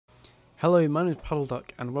Hello, my name is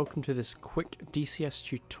PuddleDuck and welcome to this quick DCS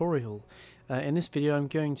tutorial. In this video I'm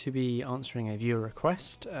going to be answering a viewer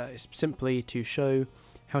request. It's simply to show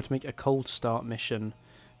how to make a cold start mission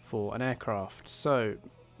for an aircraft. So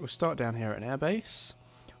we'll start down here at an airbase.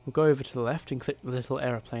 We'll go over to the left and click the little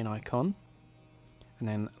aeroplane icon and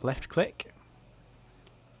then left click.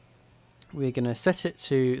 We're going to set it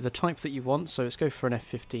to the type that you want, so let's go for an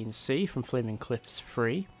F-15C from Flaming Cliffs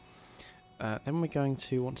free. Then we're going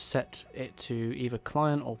to want to set it to either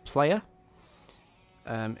client or player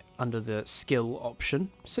under the skill option.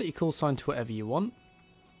 Set your call sign to whatever you want.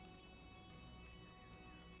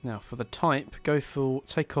 Now for the type, go for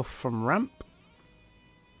takeoff from ramp,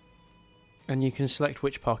 and you can select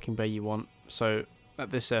which parking bay you want. So at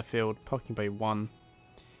this airfield, parking bay 1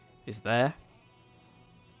 is there,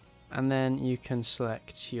 and then you can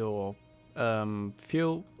select your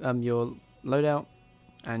fuel, your loadout,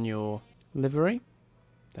 and your livery.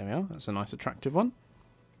 There we are, that's a nice attractive one.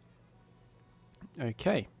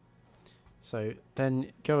 Okay, so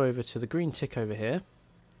then go over to the green tick over here,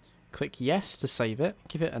 click yes to save it,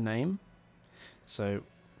 give it a name. So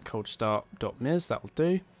coldstart.ms, that'll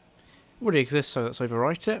do. It already exists, so let's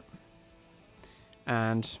overwrite it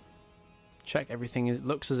and check everything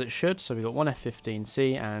looks as it should. So we've got one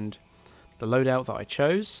F-15C and the loadout that I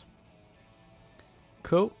chose.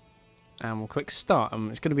 Cool. And we'll click start.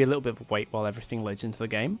 It's going to be a little bit of a wait while everything loads into the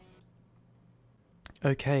game.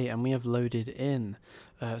 Okay, and we have loaded in.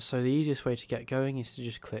 So the easiest way to get going is to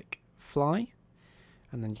just click fly,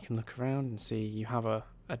 and then you can look around and see you have a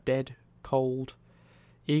dead, cold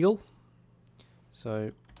eagle.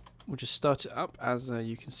 So we'll just start it up as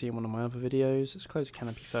you can see in one of my other videos. Let's close the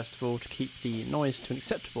canopy first of all to keep the noise to an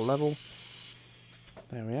acceptable level.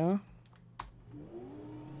 There we are.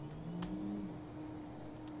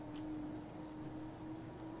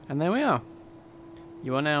 And there we are.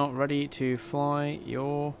 You are now ready to fly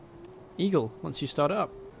your Eagle once you start it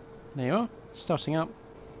up. There you are, starting up.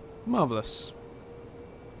 Marvellous.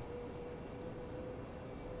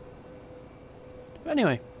 But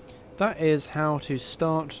anyway, that is how to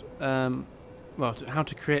start, how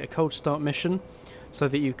to create a cold start mission so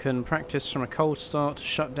that you can practice from a cold start to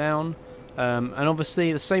shut down. And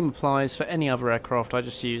obviously the same applies for any other aircraft. I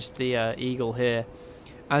just used the Eagle here,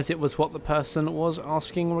 as it was what the person was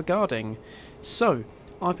asking regarding. So,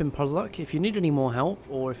 I've been PuddleDuck. If you need any more help,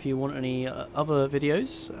 or if you want any other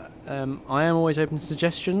videos, I am always open to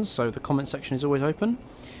suggestions, so the comment section is always open.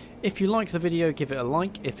 If you liked the video, give it a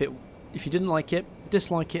like. If you didn't like it,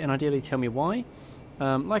 dislike it, and ideally tell me why.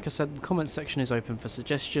 Like I said, the comment section is open for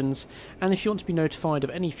suggestions, and if you want to be notified of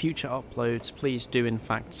any future uploads, please do in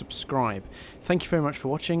fact subscribe. Thank you very much for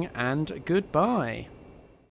watching, and goodbye.